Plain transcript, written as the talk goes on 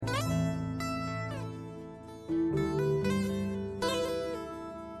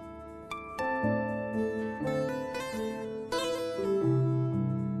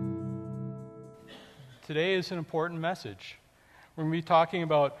today is an important message. We're going to be talking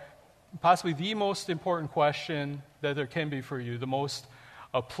about possibly the most important question that there can be for you, the most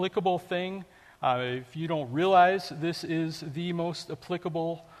applicable thing. If you don't realize this is the most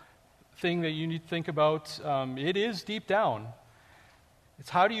applicable thing that you need to think about, it is deep down. It's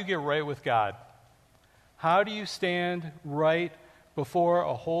how do you get right with God? How do you stand right before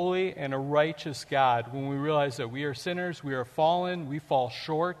a holy and a righteous God when we realize that we are sinners, we are fallen, we fall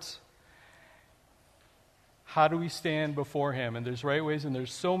short? How do we stand before Him? And there's right ways and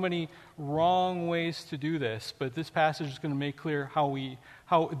there's so many wrong ways to do this, but this passage is going to make clear how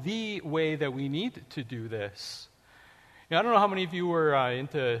the way that we need to do this. I don't know how many of you were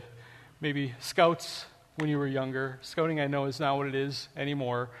into maybe scouts when you were younger. Scouting, I know, is not what it is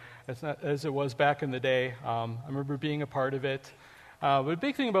anymore. It's not as it was back in the day. I remember being a part of it. But a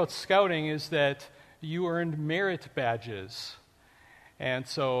big thing about scouting is that you earned merit badges. And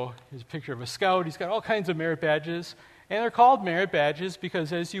so here's a picture of a scout. He's got all kinds of merit badges. And they're called merit badges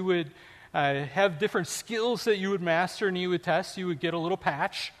because as you would have different skills that you would master and you would test, you would get a little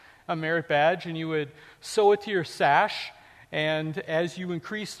patch, a merit badge, and you would sew it to your sash. And as you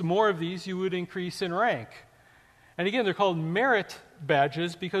increased more of these, you would increase in rank. And again, they're called merit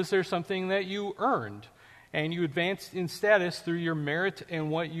badges because they're something that you earned. And you advanced in status through your merit and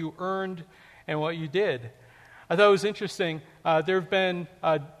what you earned and what you did. I thought it was interesting. There have been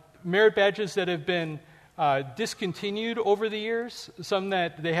merit badges that have been discontinued over the years, some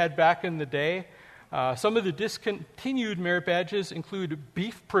that they had back in the day. Some of the discontinued merit badges include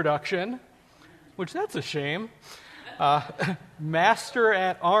beef production, which that's a shame. Master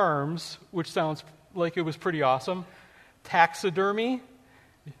at Arms, which sounds like it was pretty awesome. Taxidermy.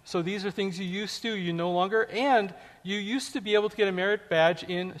 So these are things you used to, you no longer. And you used to be able to get a merit badge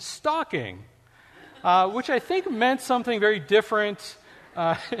in stalking, which I think meant something very different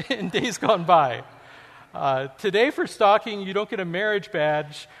in days gone by. Today for stalking, you don't get a marriage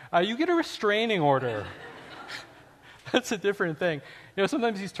badge. You get a restraining order. That's a different thing.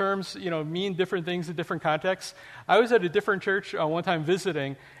 Sometimes these terms, mean different things in different contexts. I was at a different church one time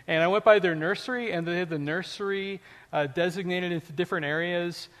visiting, and I went by their nursery, and they had the nursery designated into different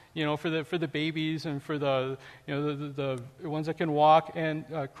areas, for the babies and for the ones that can walk and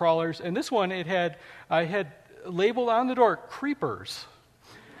crawlers. And this one, I had labeled on the door, creepers.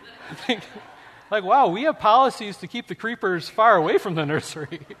 I think, wow, we have policies to keep the creepers far away from the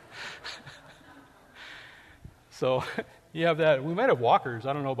nursery. So you have that. We might have walkers.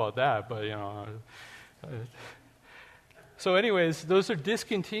 I don't know about that, but So anyways, those are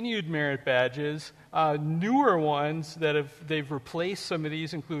discontinued merit badges. Newer ones that they've replaced some of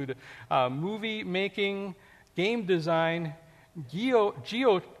these include movie making, game design,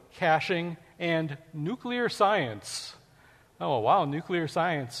 geocaching, and nuclear science. Oh, wow, nuclear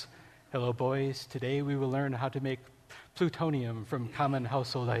science. Hello, boys. Today we will learn how to make plutonium from common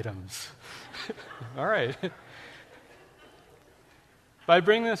household items. All right. But I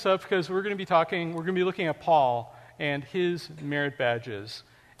bring this up because we're going to be looking at Paul and his merit badges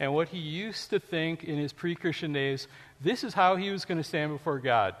and what he used to think in his pre-Christian days. This is how he was going to stand before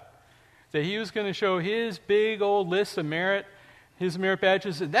God. That he was going to show his big old list of his merit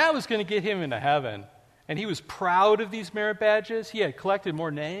badges, and that was going to get him into heaven. And he was proud of these merit badges. He had collected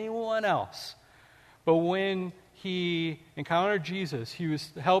more than anyone else. But when he encountered Jesus, he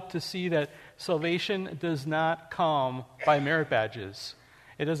was helped to see that salvation does not come by merit badges.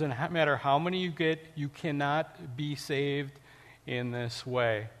 It doesn't matter how many you get, you cannot be saved in this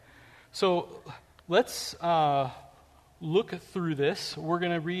way. So let's look through this. We're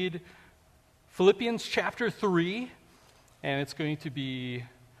going to read Philippians chapter 3, and it's going to be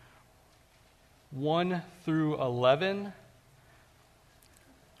 1 through 11.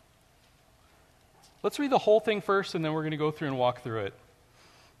 Let's read the whole thing first, and then we're going to go through and walk through it.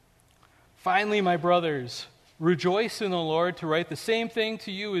 Finally, my brothers, rejoice in the Lord. To write the same thing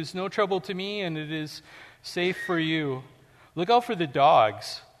to you is no trouble to me, and it is safe for you. Look out for the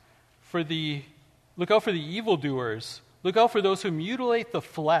dogs, look out for the evildoers. Look out for those who mutilate the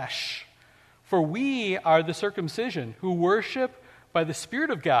flesh. For we are the circumcision, who worship by the Spirit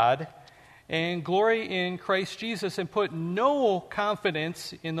of God and glory in Christ Jesus and put no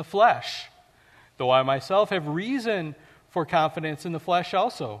confidence in the flesh. Though I myself have reason for confidence in the flesh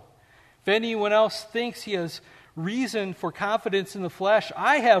also. If anyone else thinks he has reason for confidence in the flesh,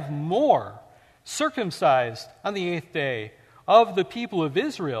 I have more. Circumcised on the 8th day, of the people of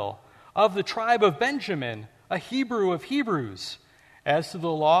Israel, of the tribe of Benjamin, a Hebrew of Hebrews. As to the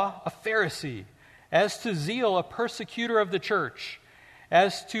law, a Pharisee. As to zeal, a persecutor of the church.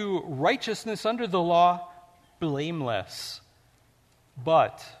 As to righteousness under the law, blameless.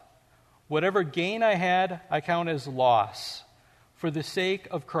 But Whatever gain I had, I count as loss for the sake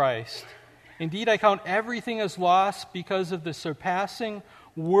of Christ. Indeed, I count everything as loss because of the surpassing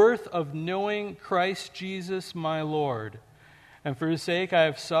worth of knowing Christ Jesus my Lord. And for his sake I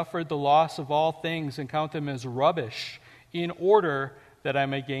have suffered the loss of all things and count them as rubbish, in order that I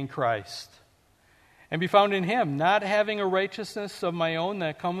may gain Christ and be found in him, not having a righteousness of my own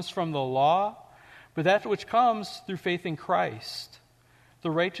that comes from the law, but that which comes through faith in Christ, the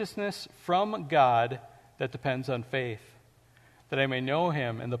righteousness from God that depends on faith, that I may know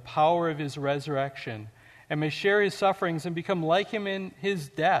him and the power of his resurrection, and may share his sufferings and become like him in his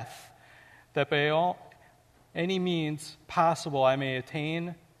death, that by any means possible I may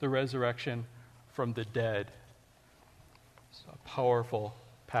attain the resurrection from the dead. It's a powerful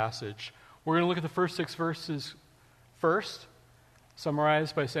passage. We're going to look at the first 6 verses first,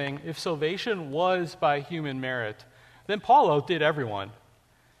 summarized by saying, if salvation was by human merit, then Paul outdid everyone.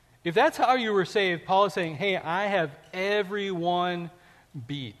 If that's how you were saved, Paul is saying, hey, I have everyone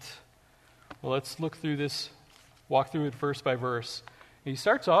beat. Well, let's look through this, walk through it verse by verse. And he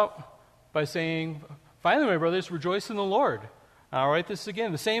starts out by saying, finally, my brothers, rejoice in the Lord. I'll write this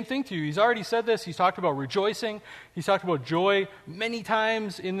again, the same thing to you. He's already said this. He's talked about rejoicing. He's talked about joy many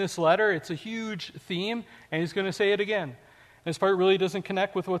times in this letter. It's a huge theme, and he's going to say it again. This part really doesn't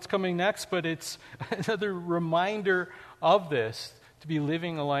connect with what's coming next, but it's another reminder of this, to be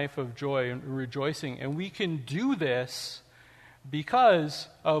living a life of joy and rejoicing. And we can do this because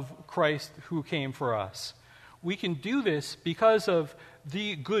of Christ who came for us. We can do this because of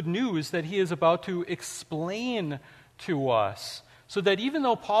the good news that he is about to explain to us. So that even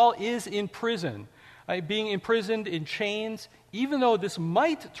though Paul is in prison, being imprisoned in chains, even though this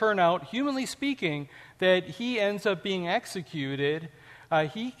might turn out, humanly speaking, that he ends up being executed,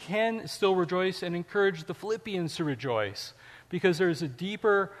 he can still rejoice and encourage the Philippians to rejoice, because there's a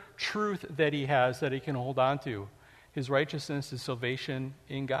deeper truth that he has that he can hold on to. His righteousness is salvation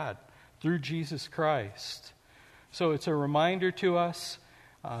in God through Jesus Christ. So it's a reminder to us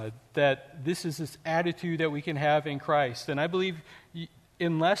that this is this attitude that we can have in Christ. And I believe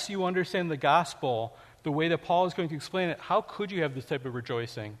unless you understand the gospel the way that Paul is going to explain it, how could you have this type of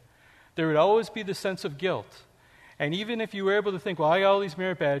rejoicing? There would always be the sense of guilt. And even if you were able to think, well, I got all these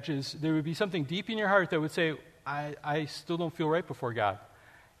merit badges, there would be something deep in your heart that would say, I still don't feel right before God.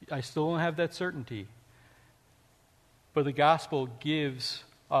 I still don't have that certainty. But the gospel gives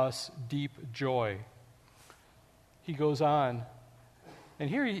us deep joy. He goes on, and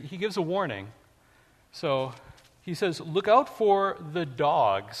here he gives a warning. So he says, look out for the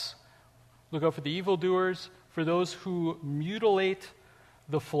dogs. Look out for the evildoers, for those who mutilate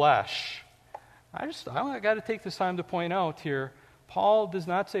the flesh. I got to take this time to point out here, Paul does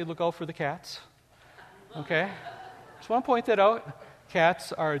not say look out for the cats. Okay? Just want to point that out.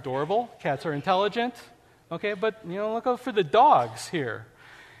 Cats are adorable. Cats are intelligent. Okay? But, look out for the dogs here.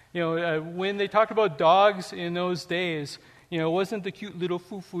 When they talked about dogs in those days, it wasn't the cute little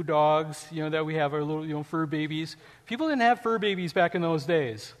foo-foo dogs, that we have, our little, fur babies. People didn't have fur babies back in those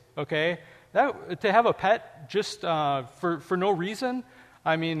days, okay? To have a pet just for no reason,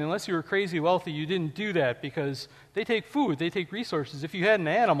 unless you were crazy wealthy, you didn't do that because they take food, they take resources. If you had an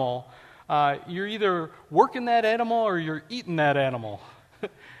animal, you're either working that animal or you're eating that animal.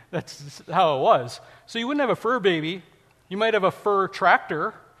 That's how it was. So you wouldn't have a fur baby. You might have a fur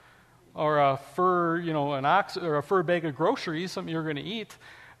tractor, or a fur, an ox, or a fur bag of groceries, something you're going to eat,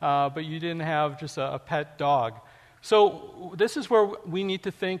 but you didn't have just a pet dog. So this is where we need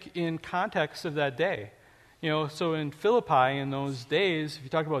to think in context of that day. So in Philippi in those days, if you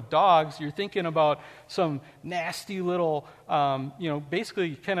talk about dogs, you're thinking about some nasty little,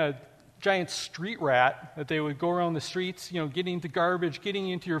 basically kind of giant street rat that they would go around the streets, getting into garbage, getting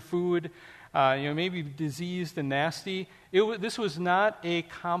into your food, maybe diseased and nasty. This was not a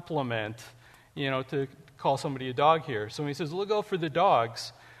compliment, to call somebody a dog here. So when he says, look out for the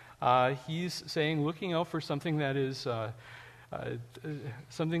dogs, he's saying looking out for something that is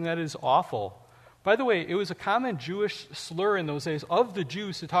awful. By the way, it was a common Jewish slur in those days of the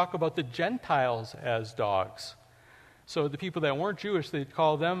Jews to talk about the Gentiles as dogs. So the people that weren't Jewish, they'd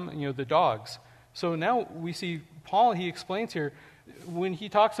call them, the dogs. So now we see Paul, he explains here, when he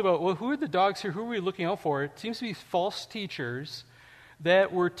talks about, well, who are the dogs here? Who are we looking out for? It seems to be false teachers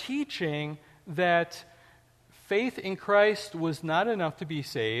that were teaching that faith in Christ was not enough to be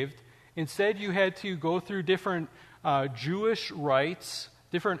saved. Instead, you had to go through different Jewish rites,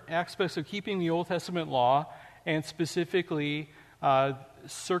 different aspects of keeping the Old Testament law, and specifically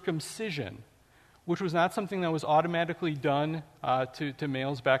circumcision, which was not something that was automatically done to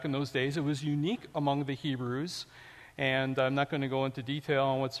males back in those days. It was unique among the Hebrews. And I'm not going to go into detail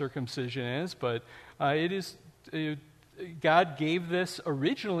on what circumcision is, but God gave this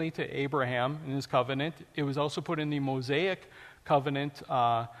originally to Abraham in his covenant. It was also put in the Mosaic covenant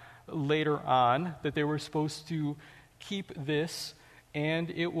later on, that they were supposed to keep this, and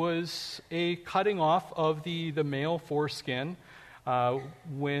it was a cutting off of the male foreskin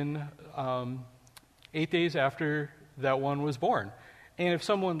when 8 days after that one was born. And if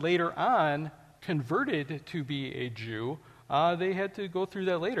someone later on converted to be a Jew, they had to go through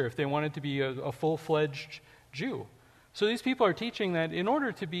that later if they wanted to be a full-fledged Jew. So these people are teaching that in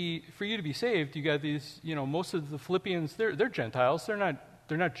order for you to be saved, you got these, most of the Philippians, they're Gentiles, they're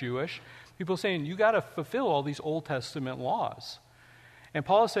not Jewish. People saying you got to fulfill all these Old Testament laws. And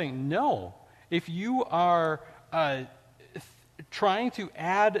Paul is saying, no, if you are trying to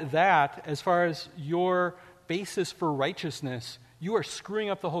add that as far as your basis for righteousness, you are screwing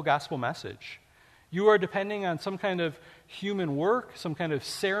up the whole gospel message. You are depending on some kind of human work, some kind of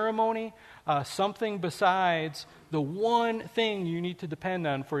ceremony, something besides the one thing you need to depend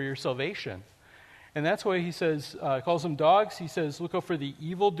on for your salvation. And that's why he says, calls them dogs. He says, look out for the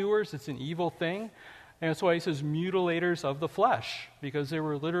evildoers. It's an evil thing. And that's why he says mutilators of the flesh, because they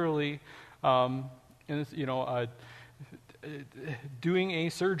were literally, doing a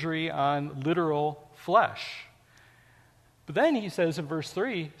surgery on literal flesh. But then he says in verse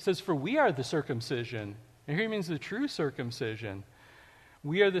 3, he says, for we are the circumcision. And here he means the true circumcision.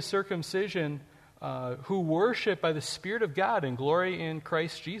 We are the circumcision who worship by the Spirit of God and glory in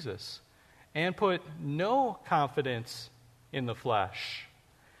Christ Jesus, and put no confidence in the flesh.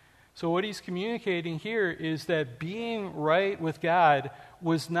 So what he's communicating here is that being right with God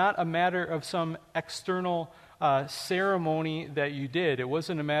was not a matter of some external ceremony that you did. It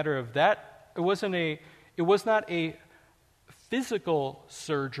wasn't a matter of that. It was not a physical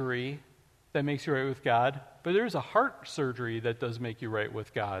surgery that makes you right with God, but there's a heart surgery that does make you right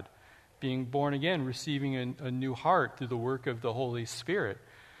with God. Being born again, receiving a new heart through the work of the Holy Spirit.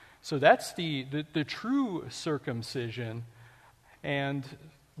 So that's the true circumcision, and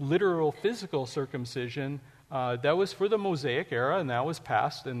literal physical circumcision, that was for the Mosaic era, and that was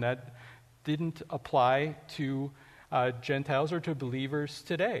past, and that didn't apply to Gentiles or to believers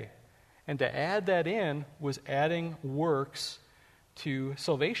today. And to add that in was adding works to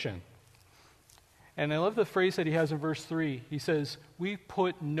salvation. And I love the phrase that he has in verse 3. He says, we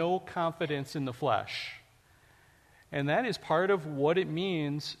put no confidence in the flesh. And that is part of what it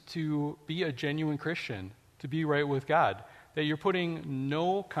means to be a genuine Christian, to be right with God. That you're putting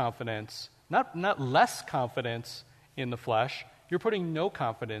no confidence, not less confidence in the flesh, you're putting no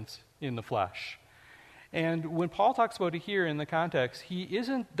confidence in the flesh. And when Paul talks about it here in the context, he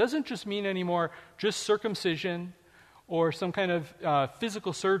doesn't just mean anymore just circumcision or some kind of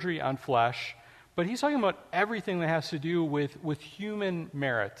physical surgery on flesh, but he's talking about everything that has to do with human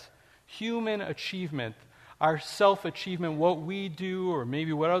merit, human achievement, our self-achievement, what we do, or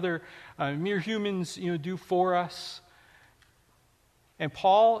maybe what other mere humans do for us. And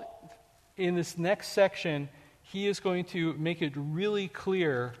Paul, in this next section, he is going to make it really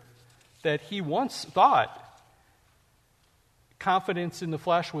clear that he once thought confidence in the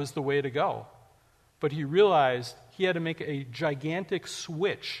flesh was the way to go. But he realized he had to make a gigantic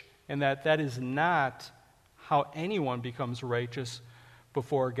switch, and that is not how anyone becomes righteous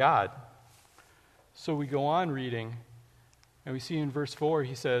before God. So we go on reading, and we see in verse 4,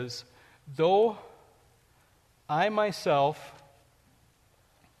 he says, though I myself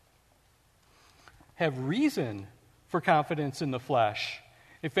have reason for confidence in the flesh,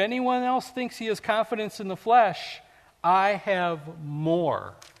 if anyone else thinks he has confidence in the flesh, I have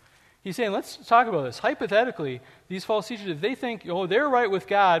more. He's saying, let's talk about this. Hypothetically, these false teachers, if they think, they're right with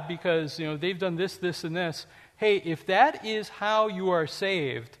God because, they've done this, this, and this, hey, if that is how you are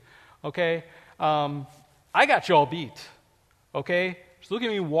saved, okay, I got you all beat, okay? Just look at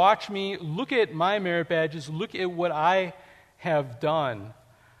me, watch me, look at my merit badges, look at what I have done.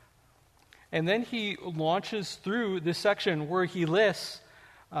 And then he launches through this section where he lists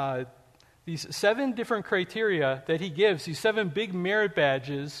these 7 different criteria that he gives, these 7 big merit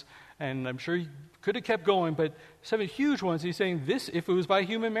badges, and I'm sure he could have kept going, but 7 huge ones. He's saying, this, if it was by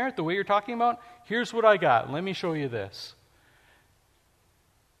human merit, the way you're talking about, here's what I got. Let me show you this.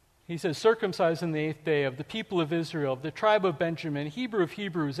 He says, circumcised on the 8th day, of the people of Israel, of the tribe of Benjamin, Hebrew of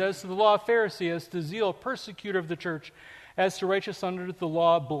Hebrews, as to the law of Pharisee, as to zeal, persecutor of the church, as to righteous under the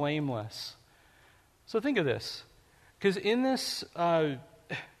law, blameless. So think of this, because in this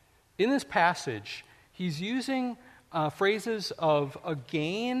passage, he's using phrases of a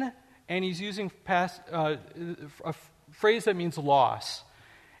gain, and he's using a phrase that means loss.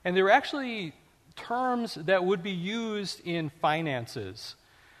 And they were actually terms that would be used in finances.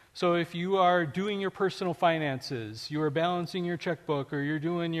 So if you are doing your personal finances, you are balancing your checkbook, or you're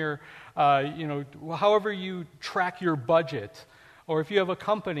doing your, however you track your budget, or if you have a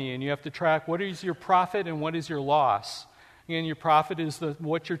company and you have to track what is your profit and what is your loss. And your profit is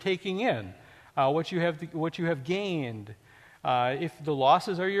what you're taking in, what you have gained. If the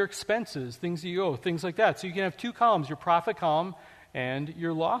losses are your expenses, things that you owe, things like that. So you can have two columns, your profit column and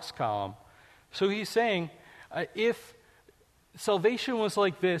your loss column. So he's saying, if salvation was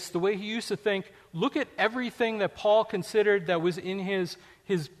like this, the way he used to think, look at everything that Paul considered that was in his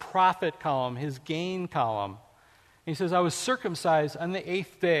profit column, his gain column. And he says, I was circumcised on the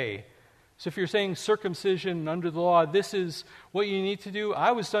 8th day. So if you're saying circumcision under the law, this is what you need to do.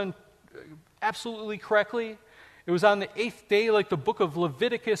 I was done absolutely correctly. It was on the 8th day, like the book of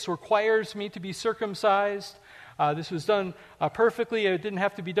Leviticus requires me to be circumcised. This was done perfectly. It didn't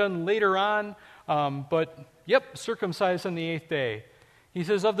have to be done later on. Circumcised on the 8th day. He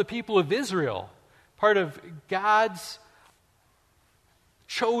says, of the people of Israel, part of God's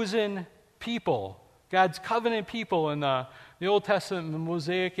chosen people, God's covenant people in the Old Testament, the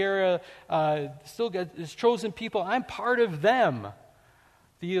Mosaic era, still God's chosen people. I'm part of them.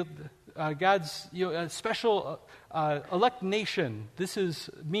 God's special elect nation. This is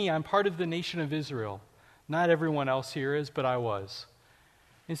me. I'm part of the nation of Israel. Not everyone else here is, but I was.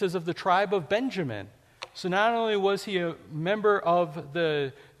 He says of the tribe of Benjamin. So not only was he a member of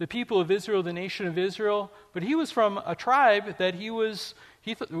the people of Israel, the nation of Israel, but he was from a tribe that he was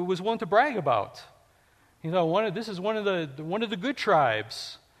willing to brag about. He thought this is one of the good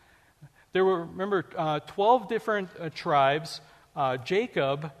tribes. There were 12 different tribes.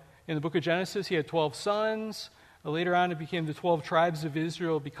 Jacob in the book of Genesis, he had 12 sons. Later on, it became the 12 tribes of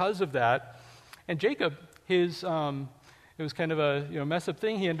Israel because of that. And Jacob, it was kind of a mess up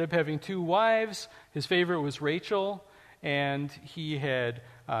thing. He ended up having 2 wives. His favorite was Rachel, and he had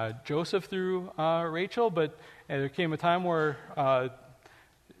Joseph through Rachel. But there came a time where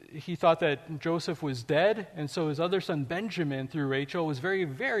he thought that Joseph was dead, and so his other son Benjamin through Rachel was very,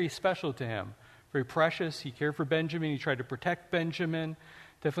 very special to him. Very precious. He cared for Benjamin. He tried to protect Benjamin.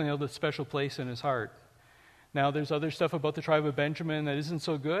 Definitely held a special place in his heart. Now, there's other stuff about the tribe of Benjamin that isn't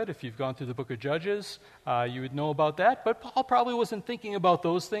so good. If you've gone through the book of Judges, you would know about that. But Paul probably wasn't thinking about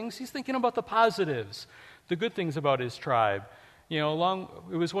those things. He's thinking about the positives, the good things about his tribe. It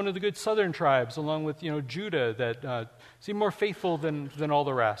was one of the good southern tribes, along with Judah, that seemed more faithful than all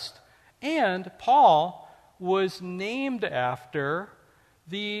the rest. And Paul was named after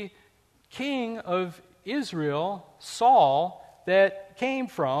the king of Israel, Saul, that came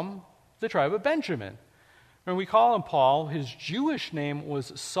from the tribe of Benjamin. And we call him Paul. His Jewish name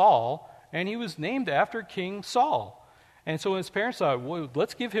was Saul, and he was named after King Saul. And so his parents thought, well,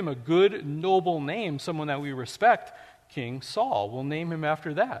 let's give him a good, noble name, someone that we respect, King Saul. We'll name him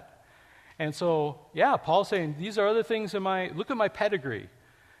after that. And so, Paul's saying, these are other things look at my pedigree.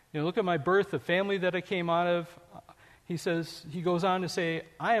 Look at my birth, the family that I came out of. He goes on to say,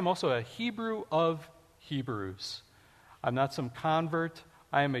 I am also a Hebrew of Hebrews. I'm not some convert.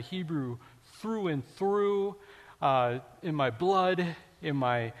 I am a Hebrew through and through, in my blood, in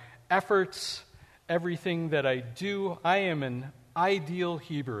my efforts, everything that I do. I am an ideal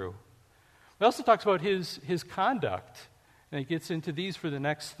Hebrew. He also talks about his conduct, and he gets into these for the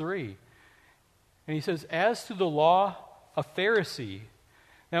next 3. And he says, as to the law, a Pharisee.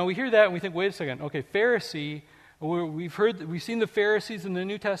 Now we hear that and we think, wait a second, okay, Pharisee. We've seen the Pharisees in the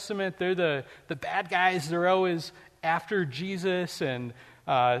New Testament. They're the bad guys. They're always after Jesus and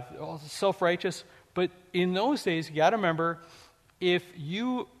self-righteous. But in those days, you got to remember,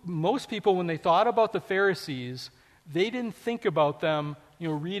 most people, when they thought about the Pharisees, they didn't think about them,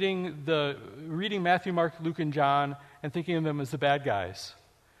 reading Matthew, Mark, Luke, and John, and thinking of them as the bad guys.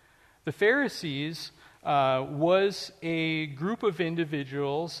 The Pharisees was a group of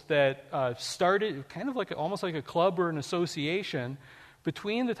individuals that started kind of almost like a club or an association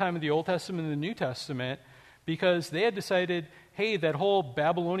between the time of the Old Testament and the New Testament, because they had decided, hey, that whole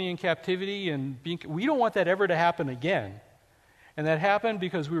Babylonian captivity we don't want that ever to happen again. And that happened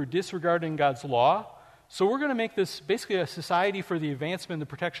because we were disregarding God's law. So we're going to make this basically a society for the advancement and the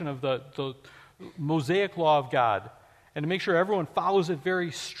protection of the Mosaic law of God, and to make sure everyone follows it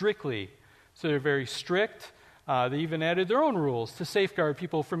very strictly. So they're very strict. They even added their own rules to safeguard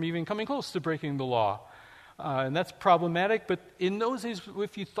people from even coming close to breaking the law. And that's problematic. But in those days,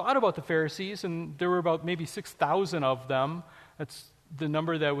 if you thought about the Pharisees, and there were about maybe 6,000 of them, that's the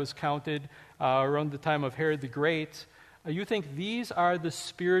number that was counted around the time of Herod the Great, you think these are the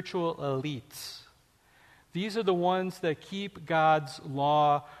spiritual elites. These are the ones that keep God's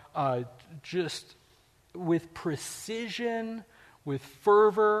law just with precision, with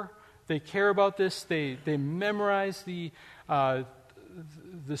fervor. They care about this. They memorize the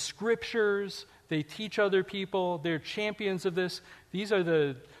scriptures. They teach other people. They're champions of this. These are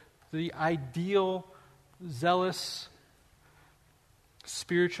the ideal, zealous,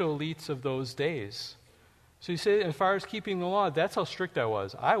 spiritual elites of those days. So you say, as far as keeping the law, that's how strict I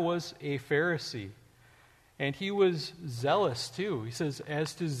was. I was a Pharisee. And he was zealous too. He says,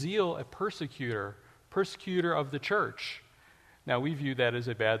 as to zeal, a persecutor of the church. Now, we view that as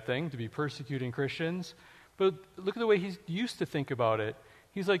a bad thing, to be persecuting Christians. But look at the way he used to think about it.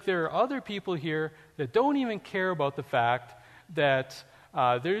 He's like, there are other people here that don't even care about the fact that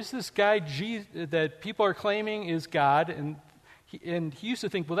there's this guy that people are claiming is God. And he used to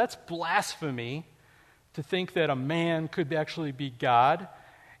think, well, that's blasphemy to think that a man could actually be God.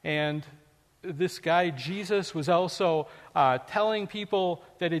 And this guy, Jesus, was also telling people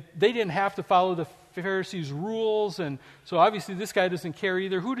that they didn't have to follow the Pharisees' rules, and so obviously this guy doesn't care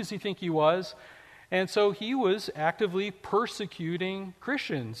either. Who does he think he was? And so he was actively persecuting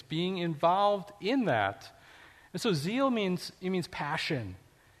Christians, being involved in that. And so zeal means passion.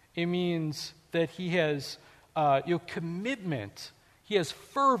 It means that he has commitment. He has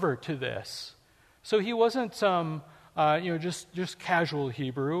fervor to this. So he wasn't some just casual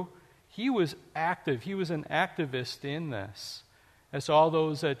Hebrew. He was active. He was an activist in this. And so all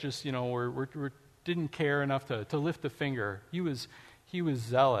those that just didn't care enough to lift a finger, he was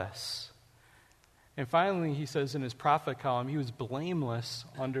zealous. And finally, he says in his prophet column, he was blameless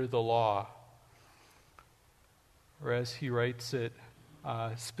under the law. Or as he writes it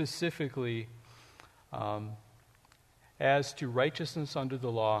specifically, as to righteousness under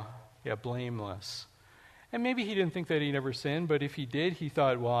the law, blameless. And maybe he didn't think that he never sinned, but if he did, he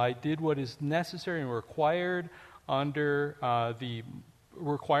thought, well, I did what is necessary and required under the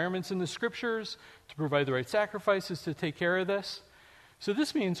requirements in the scriptures to provide the right sacrifices to take care of this. So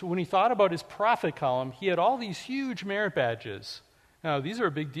this means when he thought about his prophet column, he had all these huge merit badges. Now, these are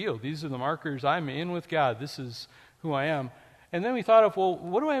a big deal. These are the markers. I'm in with God. This is who I am. And then we thought of, well,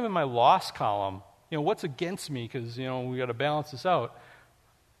 what do I have in my loss column? What's against me? Because, we got to balance this out.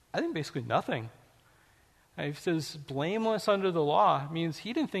 I think basically nothing. He says blameless under the law means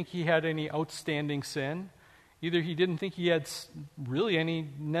he didn't think he had any outstanding sin. Either he didn't think he had really any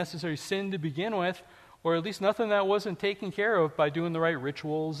necessary sin to begin with, or at least nothing that wasn't taken care of by doing the right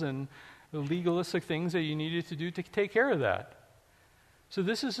rituals and the legalistic things that you needed to do to take care of that. So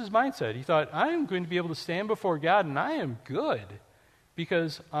this is his mindset. He thought, I am going to be able to stand before God, and I am good.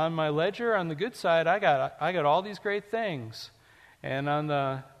 Because on my ledger, on the good side, I got all these great things. And on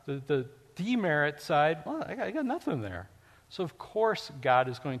the demerit side, well, I got nothing there. So of course God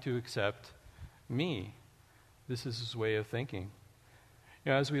is going to accept me. This is his way of thinking.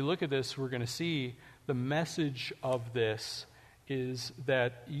 As we look at this, we're going to see the message of this is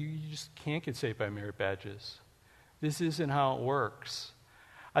that you just can't get saved by merit badges. This isn't how it works.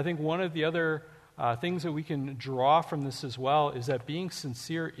 I think one of the other things that we can draw from this as well is that being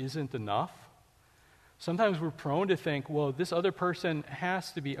sincere isn't enough. Sometimes we're prone to think, well, this other person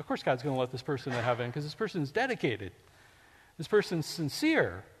has to be, of course God's going to let this person to heaven because this person's dedicated. This person's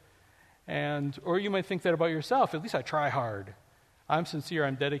sincere. Or you might think that about yourself. At least I try hard. I'm sincere,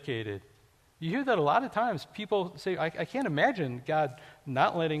 I'm dedicated. You hear that a lot of times. People say, I can't imagine God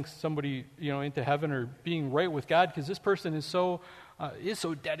not letting somebody, into heaven or being right with God because this person is so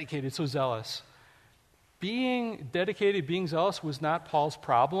dedicated, so zealous. Being dedicated, being zealous was not Paul's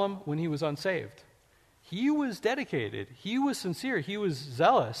problem when he was unsaved. He was dedicated. He was sincere. He was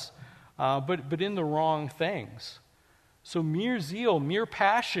zealous, but in the wrong things. So mere zeal, mere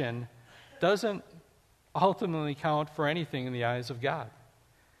passion doesn't ultimately count for anything in the eyes of God.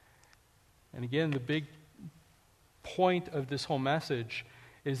 And again, the big point of this whole message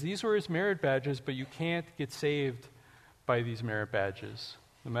is these were his merit badges, but you can't get saved by these merit badges,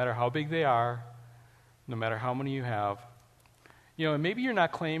 no matter how big they are, no matter how many you have. And maybe you're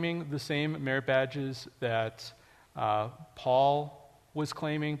not claiming the same merit badges that Paul was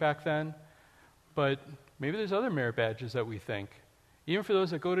claiming back then, but maybe there's other merit badges that we think. Even for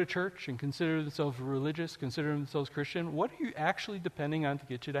those that go to church and consider themselves religious, consider themselves Christian, what are you actually depending on to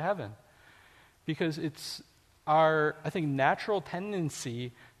get you to heaven? Because it's our, I think, natural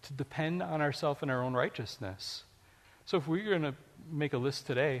tendency to depend on ourselves and our own righteousness. So if we're going to make a list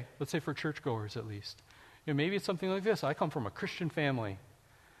today, let's say for churchgoers at least, maybe it's something like this. I come from a Christian family.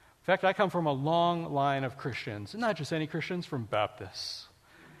 In fact, I come from a long line of Christians, and not just any Christians, from Baptists.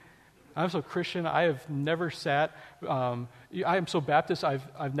 I'm so Christian, I have never sat, I am so Baptist,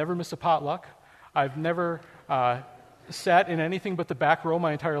 I've never missed a potluck. I've never sat in anything but the back row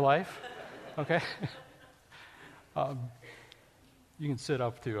my entire life. Okay? You can sit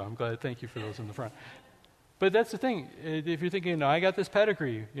up too. I'm glad. Thank you for those in the front. But that's the thing. If you're thinking, I got this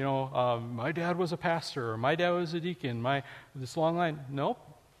pedigree, my dad was a pastor, or my dad was a deacon, this long line. Nope.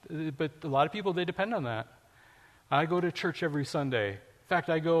 But a lot of people, they depend on that. I go to church every Sunday. In fact,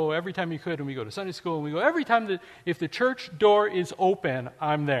 I go every time you could, and we go to Sunday school, and we go every time if the church door is open,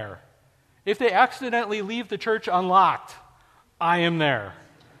 I'm there. If they accidentally leave the church unlocked, I am there,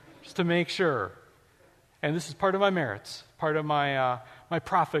 just to make sure. And this is part of my merits, part of my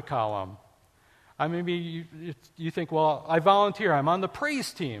prophet column. Maybe you think, well, I volunteer. I'm on the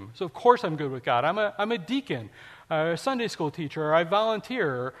praise team, so of course I'm good with God. I'm a deacon, a Sunday school teacher, or I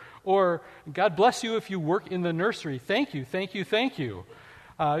volunteer, or God bless you if you work in the nursery. Thank you, thank you, thank you.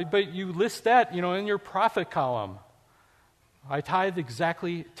 But you list that, in your prophet column. I tithe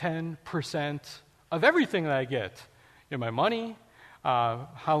exactly 10% of everything that I get. My money,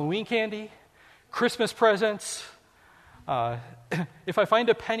 Halloween candy, Christmas presents. If I find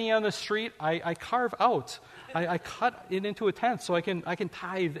a penny on the street, I carve out. I cut it into a tenth so I can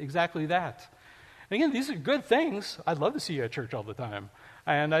tithe exactly that. And again, these are good things. I'd love to see you at church all the time.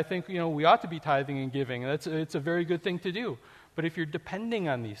 And I think, we ought to be tithing and giving. It's a very good thing to do. But if you're depending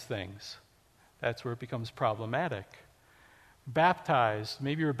on these things, that's where it becomes problematic. Baptized.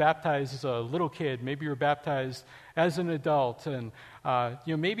 Maybe you were baptized as a little kid. Maybe you were baptized as an adult. And,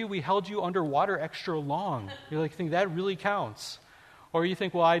 maybe we held you underwater extra long. You think that really counts. Or you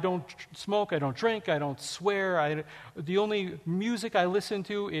think, well, I don't smoke, I don't drink, I don't swear. The only music I listen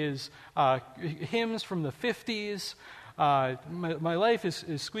to is hymns from the 50s. My life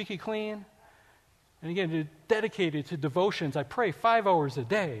is squeaky clean. And again, dedicated to devotions. I pray 5 hours a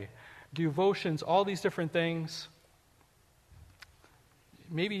day. Devotions, all these different things.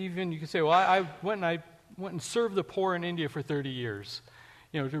 Maybe even you could say, well, I went and served the poor in India for 30 years,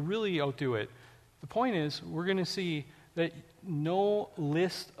 to really outdo it. The point is, we're going to see that no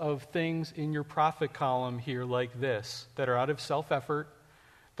list of things in your prophet column here like this that are out of self-effort,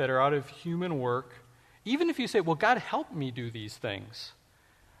 that are out of human work, even if you say, well, God help me do these things.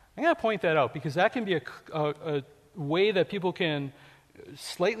 I'm going to point that out because that can be a way that people can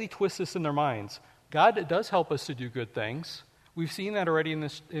slightly twist this in their minds. God does help us to do good things. We've seen that already in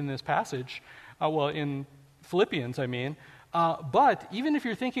this passage, in Philippians, But even if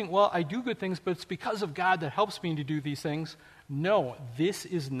you're thinking, well, I do good things, but it's because of God that helps me to do these things, no, this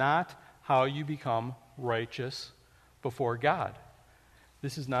is not how you become righteous before God.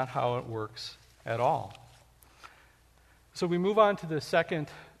 This is not how it works at all. So we move on to the second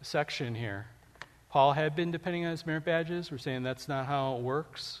section here. Paul had been depending on his merit badges. We're saying that's not how it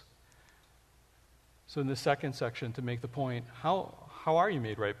works. So in the second section, to make the point, how are you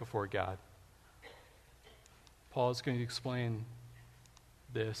made right before God? Paul is going to explain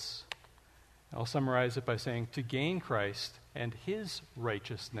this. I'll summarize it by saying, to gain Christ and his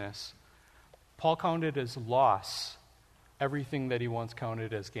righteousness, Paul counted as loss everything that he once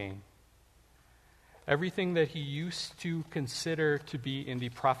counted as gain. Everything that he used to consider to be in the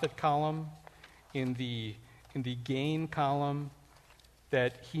profit column, in the gain column,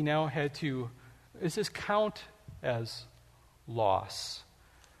 that he now had to count as loss.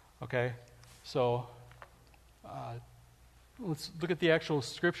 Okay? So, let's look at the actual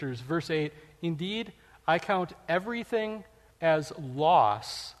scriptures. Verse 8, indeed, I count everything as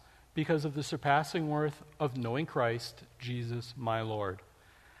loss because of the surpassing worth of knowing Christ, Jesus, my Lord.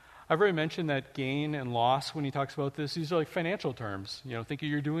 I've already mentioned that gain and loss when he talks about this. These are like financial terms. Think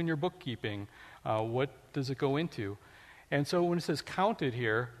you're doing your bookkeeping. What does it go into? And so when it says counted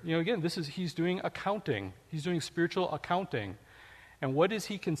here, again, he's doing accounting. He's doing spiritual accounting. And what does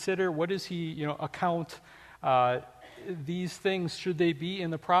he consider? What does he, account these things? Should they be in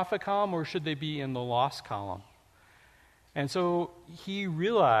the profit column or should they be in the loss column? And so he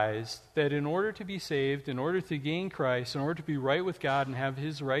realized that in order to be saved, in order to gain Christ, in order to be right with God and have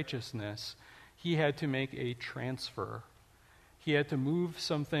his righteousness, he had to make a transfer. He had to move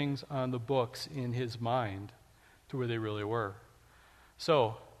some things on the books in his mind to where they really were.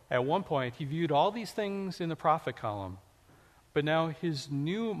 So, at one point, he viewed all these things in the profit column, but now his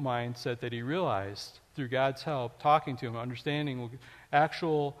new mindset that he realized through God's help, talking to him, understanding the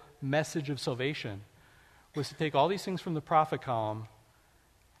actual message of salvation, was to take all these things from the profit column,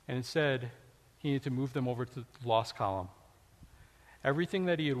 and instead, he needed to move them over to the loss column. Everything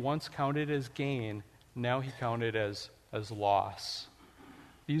that he had once counted as gain, now he counted as loss.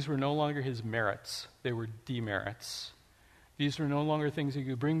 These were no longer his merits. They were demerits. These were no longer things he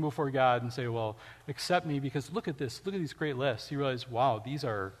could bring before God and say, well, accept me because look at these great lists. He realized, wow, these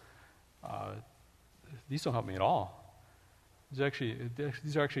don't help me at all.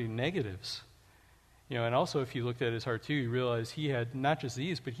 These are actually negatives. And also if you looked at his heart too, you realize he had not just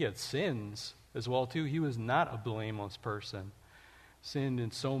these, but he had sins as well too. He was not a blameless person. Sinned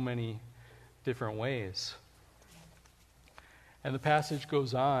in so many different ways. And the passage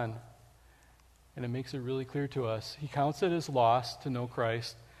goes on, and it makes it really clear to us. He counts it as loss to know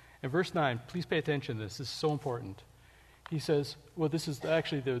Christ. In verse 9, please pay attention to this. This is so important. He says, this is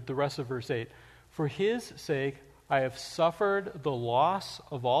actually the rest of verse 8. For his sake, I have suffered the loss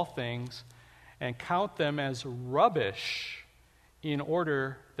of all things and count them as rubbish in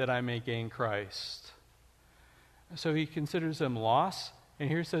order that I may gain Christ. So he considers them loss. And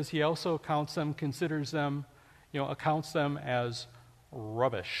here it says he also accounts them as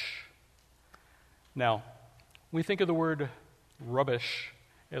rubbish. Now, we think of the word rubbish,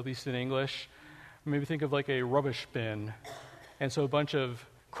 at least in English, maybe think of like a rubbish bin. And so a bunch of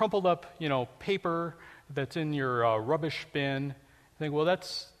crumpled up, paper that's in your rubbish bin. You think, well,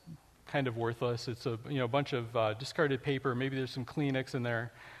 that's kind of worthless. It's a bunch of discarded paper. Maybe there's some Kleenex in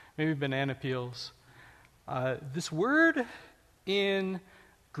there. Maybe banana peels. This word in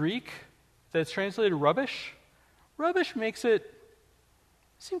Greek that's translated rubbish makes it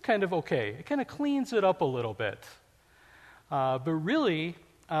seem kind of okay. It kind of cleans it up a little bit. But really,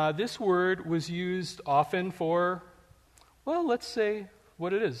 this word was used often for, let's say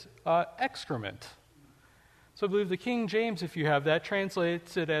what it is, excrement. So I believe the King James, if you have that,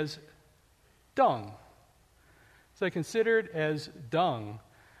 translates it as dung. So considered as dung.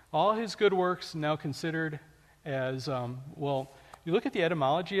 All his good works now considered as, you look at the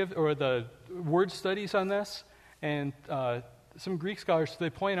etymology or the word studies on this, and some Greek scholars, they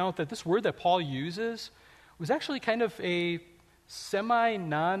point out that this word that Paul uses was actually kind of a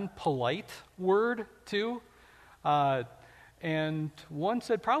semi-non-polite word too. And one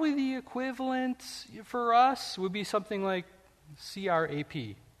said probably the equivalent for us would be something like CRAP.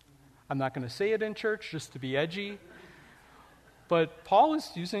 I'm not going to say it in church just to be edgy. But Paul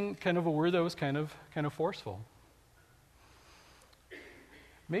was using kind of a word that was kind of forceful.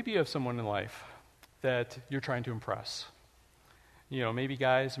 Maybe you have someone in life that you're trying to impress. Maybe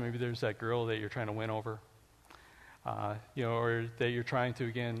guys, maybe there's that girl that you're trying to win over. Or that you're trying to,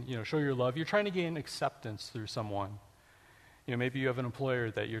 again, show your love. You're trying to gain acceptance through someone. Maybe you have an employer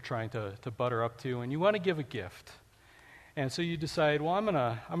that you're trying to butter up to, and you want to give a gift. And so you decide, I'm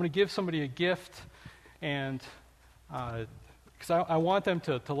gonna give somebody a gift, and because I want them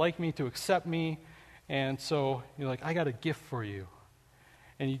to like me, to accept me, and so you're like, I got a gift for you.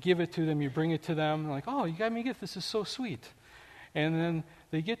 And you give it to them, you bring it to them, like, oh, you got me a gift, this is so sweet. And then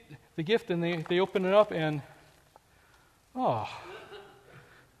they get the gift, and they open it up, and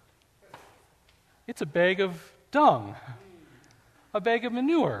it's a bag of dung, a bag of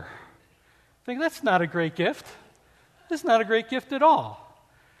manure. I think that's not a great gift. This is not a great gift at all.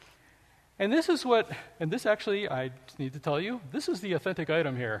 And this actually, I need to tell you, this is the authentic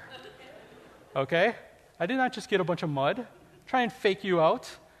item here. Okay? I did not just get a bunch of mud, try and fake you out.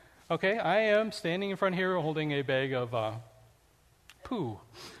 Okay? I am standing in front here holding a bag of poo.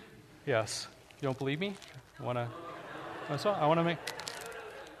 Yes. You don't believe me? I want to make...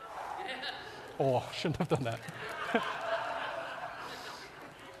 Oh, shouldn't have done that.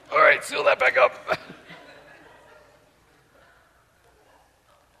 All right, seal that back up.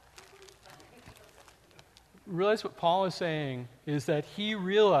 Realize what Paul is saying is that he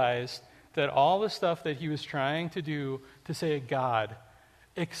realized that all the stuff that he was trying to do to say, God,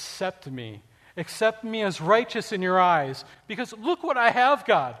 accept me as righteous in your eyes, because look what I have,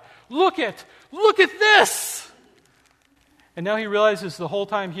 God. Look at this. And now he realizes the whole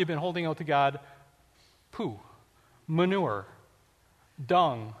time he had been holding out to God poo, manure,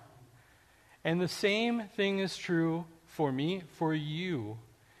 dung. And the same thing is true for me, for you,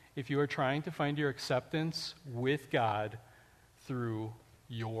 if you are trying to find your acceptance with God through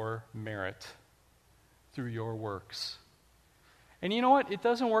your merit, through your works. And you know what? It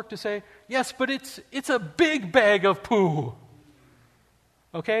doesn't work to say, yes, but it's a big bag of poo.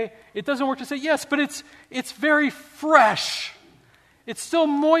 Okay? It doesn't work to say, yes, but it's very fresh. It's still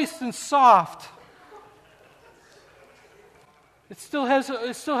moist and soft. It still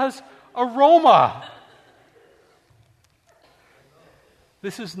has aroma.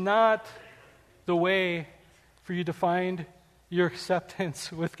 This is not the way for you to find your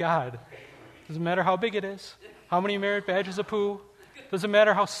acceptance with God. Doesn't matter how big it is, how many merit badges of poo, doesn't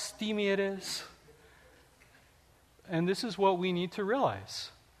matter how steamy it is. And this is what we need to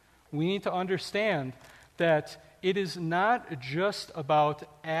realize. We need to understand that it is not just about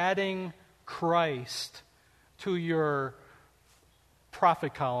adding Christ to your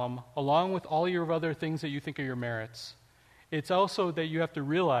profit column along with all your other things that you think are your merits. It's also that you have to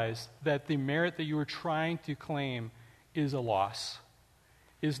realize that the merit that you are trying to claim is a loss,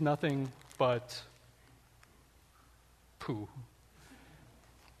 is nothing but poo.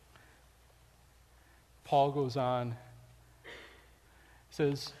 Paul goes on,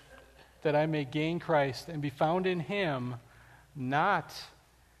 says, that I may gain Christ and be found in him, not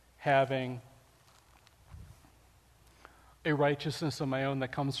having a righteousness of my own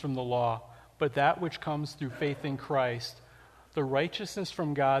that comes from the law, but that which comes through faith in Christ, the righteousness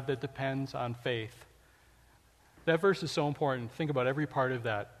from God that depends on faith. That verse is so important. Think about every part of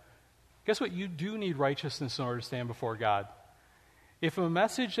that. Guess what? You do need righteousness in order to stand before God. If a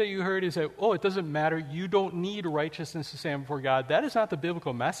message that you heard is that, it doesn't matter, you don't need righteousness to stand before God, that is not the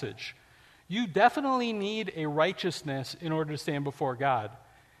biblical message. You definitely need a righteousness in order to stand before God.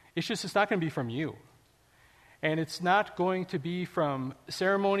 It's not going to be from you. And it's not going to be from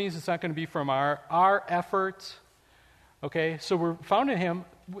ceremonies. It's not going to be from our efforts. Okay? So we're found in him,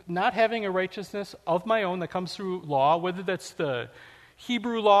 not having a righteousness of my own that comes through law, whether that's the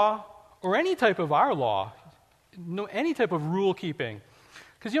Hebrew law or any type of our law, any type of rule keeping.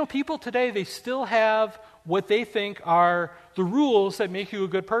 Because, people today, they still have what they think are the rules that make you a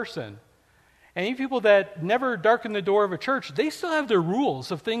good person. And even people that never darken the door of a church, they still have their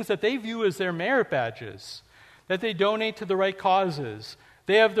rules of things that they view as their merit badges, that they donate to the right causes.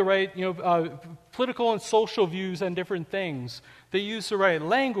 They have the right, political and social views on different things. They use the right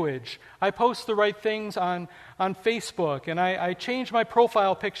language. I post the right things on Facebook, and I change my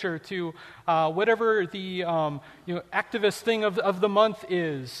profile picture to whatever the activist thing of the month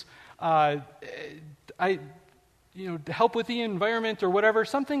is. To help with the environment or whatever.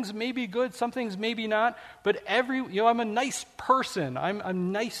 Some things may be good, some things maybe not. But I'm a nice person.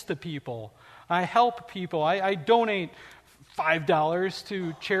 I'm nice to people. I help people. I donate $5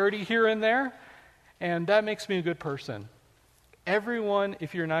 to charity here and there, and that makes me a good person. Everyone,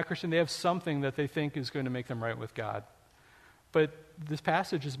 if you're not a Christian, they have something that they think is going to make them right with God. But this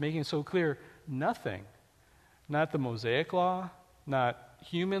passage is making it so clear, nothing, not the Mosaic law, not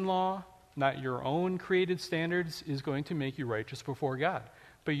human law, not your own created standards, is going to make you righteous before God.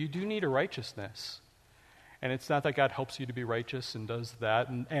 But you do need a righteousness. And it's not that God helps you to be righteous and does that,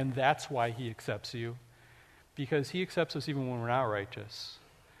 and that's why he accepts you. Because he accepts us even when we're not righteous.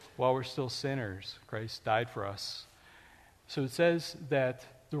 While we're still sinners, Christ died for us. So it says that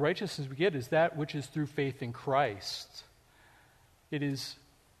the righteousness we get is that which is through faith in Christ. It is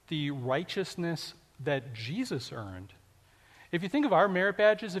the righteousness that Jesus earned. If you think of our merit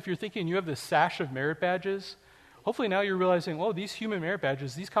badges, if you're thinking you have this sash of merit badges, hopefully now you're realizing, these human merit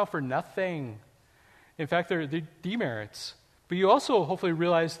badges, these count for nothing. In fact, they're demerits. But you also hopefully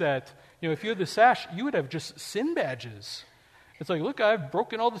realize that, if you had the sash, you would have just sin badges. It's like, look, I've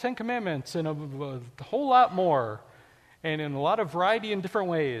broken all the 10 Commandments and a whole lot more, and in a lot of variety in different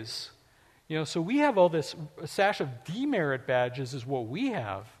ways. So we have all this sash of demerit badges is what we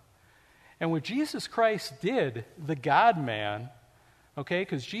have. And what Jesus Christ did, the God-man,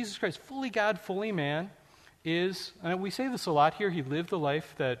 because Jesus Christ, fully God, fully man, is, and we say this a lot here, he lived the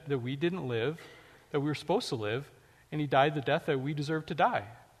life that we didn't live, that we were supposed to live, and he died the death that we deserve to die.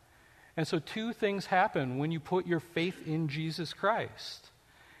 And so two things happen when you put your faith in Jesus Christ.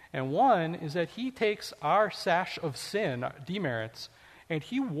 And one is that he takes our sash of sin, demerits, and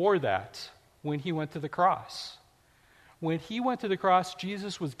he wore that when he went to the cross. When he went to the cross,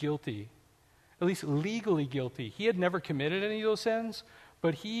 Jesus was guilty. At least legally guilty. He had never committed any of those sins,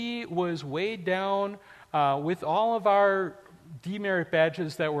 but he was weighed down with all of our demerit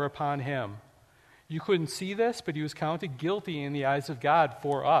badges that were upon him. You couldn't see this, but he was counted guilty in the eyes of God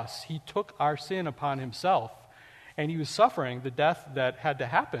for us. He took our sin upon himself, and he was suffering the death that had to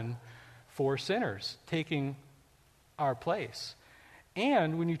happen for sinners, taking our place.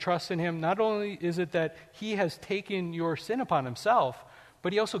 And when you trust in him, not only is it that he has taken your sin upon himself,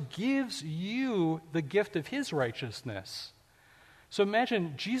 but he also gives you the gift of his righteousness. So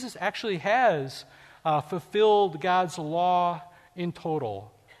imagine Jesus actually has fulfilled God's law in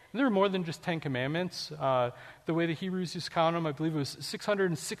total. And there are more than just 10 commandments. The way the Hebrews used to count them, I believe it was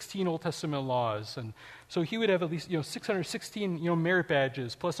 616 Old Testament laws. And so he would have at least 616 merit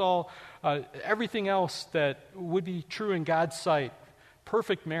badges, plus all everything else that would be true in God's sight.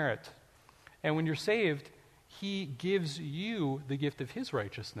 Perfect merit. And when you're saved, he gives you the gift of his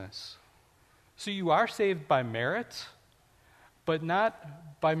righteousness. So you are saved by merit, but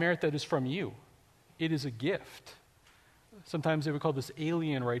not by merit that is from you. It is a gift. Sometimes they would call this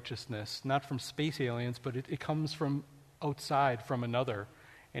alien righteousness, not from space aliens, but it comes from outside, from another,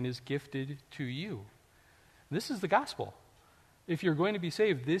 and is gifted to you. This is the gospel. If you're going to be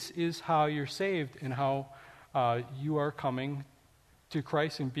saved, this is how you're saved and how you are coming to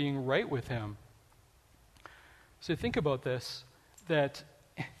Christ and being right with him. So think about this, that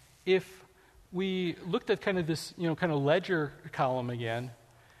if we looked at kind of this, kind of ledger column again,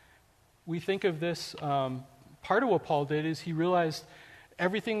 we think of this, part of what Paul did is he realized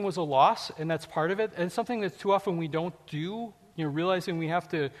everything was a loss, and that's part of it. And it's something that too often we don't do, realizing we have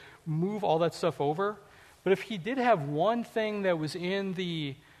to move all that stuff over. But if he did have one thing that was in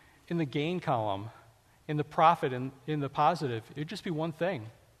the gain column, in the profit, in the positive, it would just be one thing: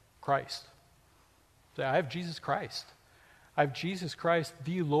 Christ. So I have Jesus Christ. I have Jesus Christ,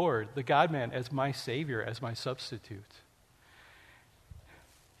 the Lord, the God-man, as my Savior, as my substitute.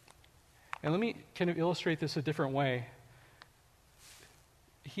 And let me kind of illustrate this a different way.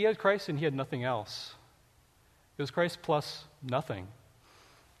 He had Christ and he had nothing else. It was Christ plus nothing.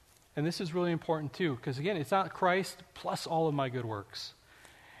 And this is really important too, because again, it's not Christ plus all of my good works.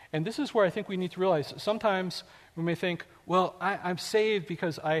 And this is where I think we need to realize, sometimes we may think, well, I'm saved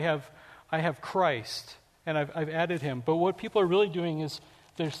because I have Christ and I've added him. But what people are really doing is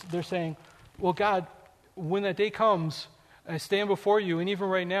they're saying, well, God, when that day comes, I stand before you, and even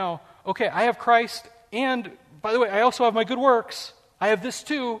right now, okay, I have Christ, and by the way, I also have my good works. I have this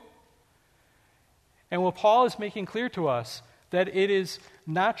too. And what Paul is making clear to us, that it is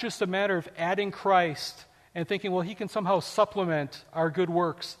not just a matter of adding Christ and thinking, well, he can somehow supplement our good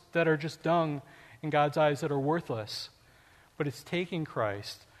works that are just dung in God's eyes, that are worthless. But it's taking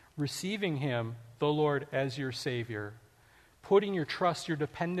Christ, receiving him, the Lord, as your Savior, putting your trust, your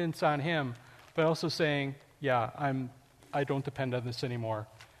dependence on him, but also saying, yeah, I don't depend on this anymore.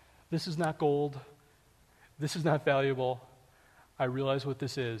 This is not gold. This is not valuable. I realize what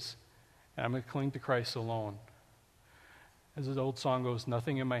this is, and I'm going to cling to Christ alone. As the old song goes,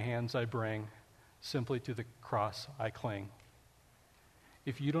 nothing in my hands I bring, simply to the cross I cling.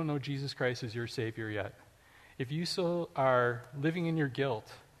 If you don't know Jesus Christ as your Savior yet, if you still are living in your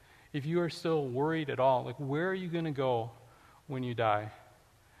guilt, if you are still worried at all, like, where are you going to go when you die?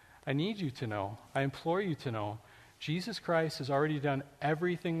 I need you to know, I implore you to know, Jesus Christ has already done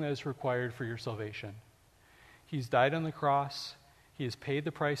everything that is required for your salvation. He's died on the cross. He has paid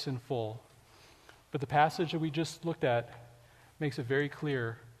the price in full. But the passage that we just looked at makes it very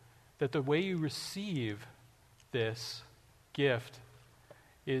clear that the way you receive this gift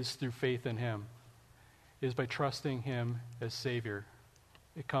is through faith in him, is by trusting him as Savior.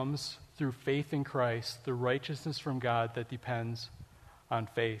 It comes through faith in Christ, the righteousness from God that depends on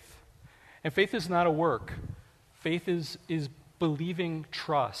faith. And faith is not a work. Faith is believing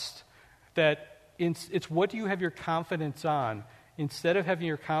trust. That it's what you have your confidence on. Instead of having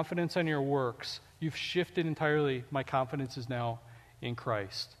your confidence on your works, you've shifted entirely. My confidence is now in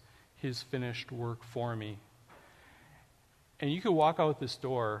Christ, his finished work for me. And you could walk out this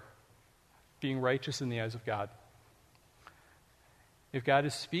door being righteous in the eyes of God. If God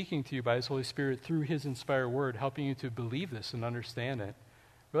is speaking to you by his Holy Spirit through his inspired word, helping you to believe this and understand it,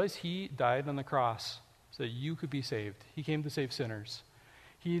 realize he died on the cross so that you could be saved. He came to save sinners.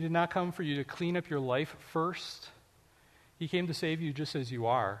 He did not come for you to clean up your life first. He came to save you just as you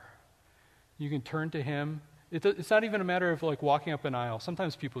are. You can turn to him. It's not even a matter of like walking up an aisle.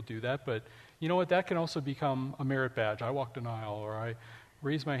 Sometimes people do that, but you know what? That can also become a merit badge. I walked an aisle, or I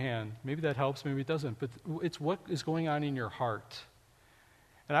raised my hand. Maybe that helps, maybe it doesn't. But it's what is going on in your heart.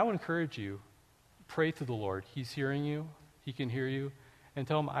 And I would encourage you, pray to the Lord. He's hearing you. He can hear you. And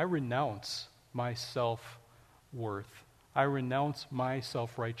tell him, I renounce my self-worth. I renounce my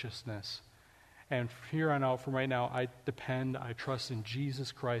self-righteousness. And from here on out, from right now, I trust in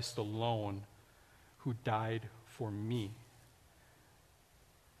Jesus Christ alone, who died for me.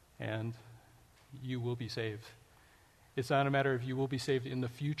 And you will be saved. It's not a matter of you will be saved in the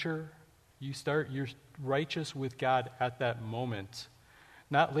future. You're righteous with God at that moment.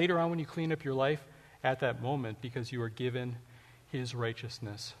 Not later on when you clean up your life, at that moment, because you are given his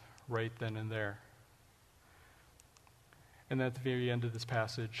righteousness right then and there. And at the very end of this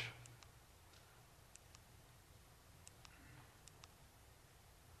passage,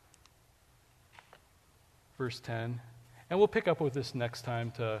 verse 10, and we'll pick up with this next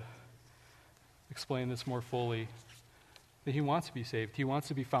time to explain this more fully, that he wants to be saved. He wants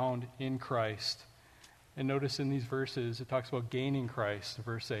to be found in Christ. And notice in these verses, it talks about gaining Christ,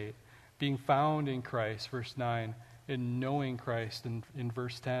 verse 8, being found in Christ, verse 9, and knowing Christ in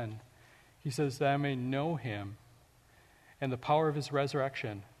verse 10. He says that I may know him and the power of his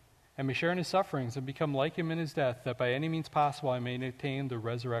resurrection, and may share in his sufferings and become like him in his death, that by any means possible I may attain the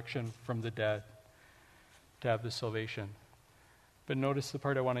resurrection from the dead, to have this salvation. But notice the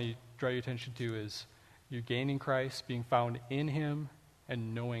part I want to draw your attention to is you're gaining Christ, being found in him,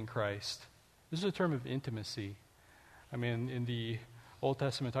 and knowing Christ. This is a term of intimacy. I mean, in the Old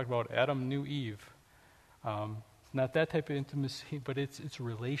Testament, it talked about Adam knew Eve. Not that type of intimacy, but it's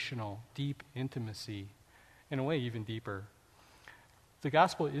relational, deep intimacy. In a way, even deeper. The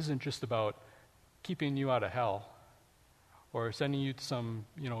gospel isn't just about keeping you out of hell or sending you to some,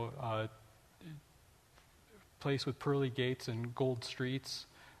 place with pearly gates and gold streets.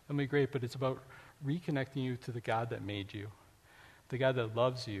 That'll be great, but it's about reconnecting you to the God that made you, the God that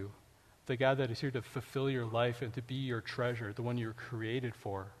loves you, the God that is here to fulfill your life and to be your treasure, the one you're created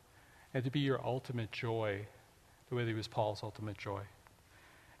for, and to be your ultimate joy, the way that he was Paul's ultimate joy.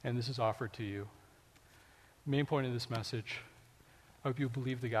 And this is offered to you. Main point of this message, I hope you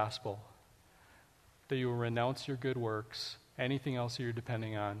believe the gospel, that you will renounce your good works, anything else that you're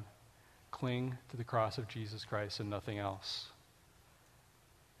depending on, cling to the cross of Jesus Christ and nothing else,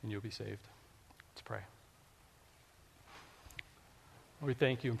 and you'll be saved. Let's pray. Lord, we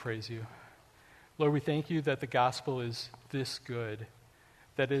thank you and praise you. Lord, we thank you that the gospel is this good,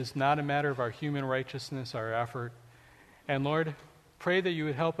 that it is not a matter of our human righteousness, our effort. And Lord, pray that you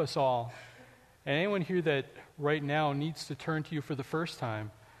would help us all, and anyone here that right now needs to turn to you for the first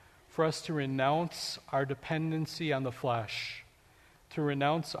time, for us to renounce our dependency on the flesh, to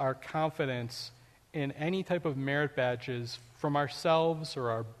renounce our confidence in any type of merit badges from ourselves or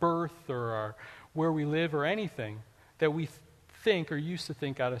our birth or our where we live or anything that we think or used to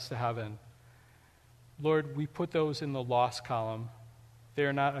think got us to heaven. Lord, we put those in the loss column. They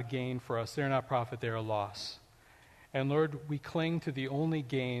are not a gain for us. They are not profit. They are a loss. And Lord, we cling to the only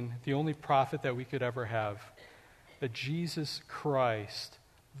gain, the only profit that we could ever have, that Jesus Christ,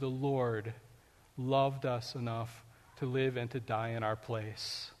 the Lord, loved us enough to live and to die in our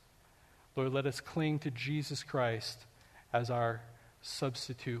place. Lord, let us cling to Jesus Christ as our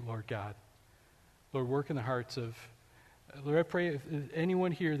substitute, Lord God. Lord, work in the hearts of, Lord, I pray if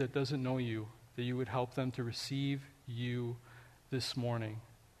anyone here that doesn't know you, that you would help them to receive you this morning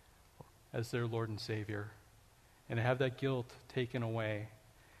as their Lord and Savior, and to have that guilt taken away,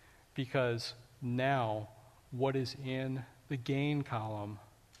 because now what is in the gain column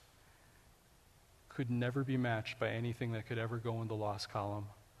could never be matched by anything that could ever go in the loss column.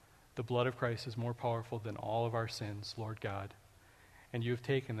 The blood of Christ is more powerful than all of our sins, Lord God, and you have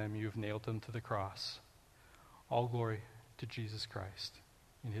taken them, you have nailed them to the cross. All glory to Jesus Christ.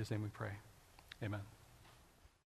 In his name we pray. Amen.